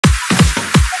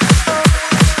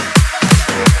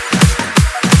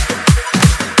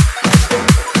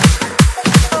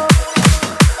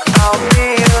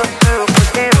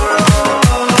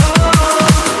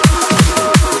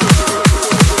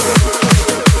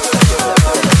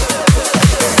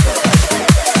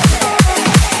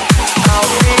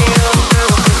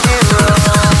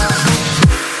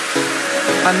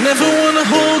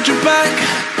back,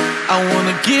 I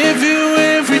wanna give you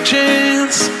every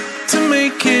chance to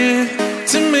make it,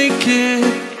 to make it.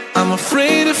 I'm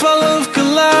afraid if our love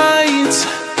collides,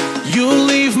 you'll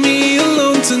leave me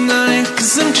alone tonight.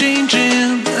 'Cause I'm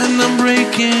changing and I'm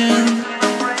breaking.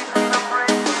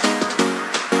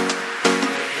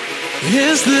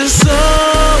 Is this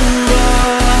over?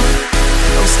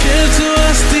 I'm scared to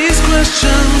ask these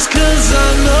questions, 'cause I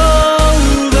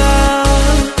know that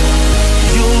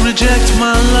you'll reject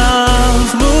my love.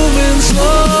 Moving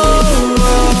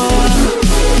slower,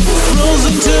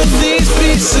 frozen to these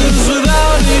pieces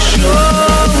without a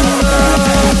shoulder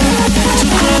to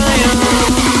cry on.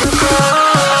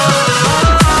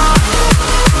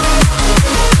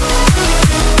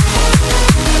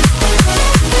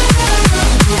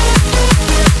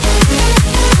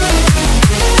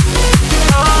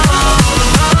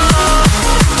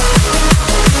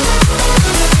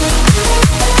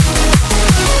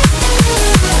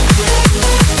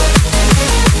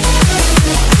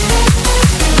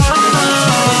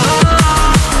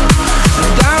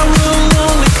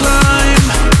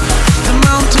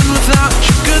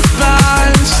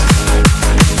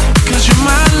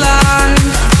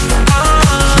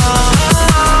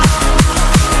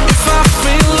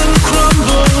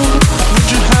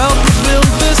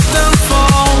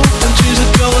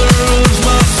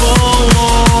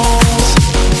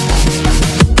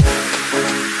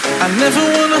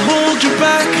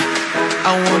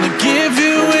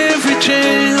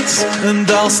 And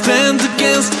I'll stand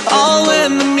against all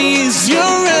enemies,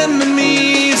 your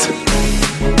enemies.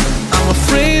 I'm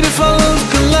afraid if our love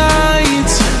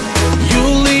collides,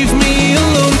 you'll leave me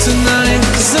alone tonight.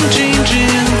 'Cause I'm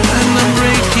changing.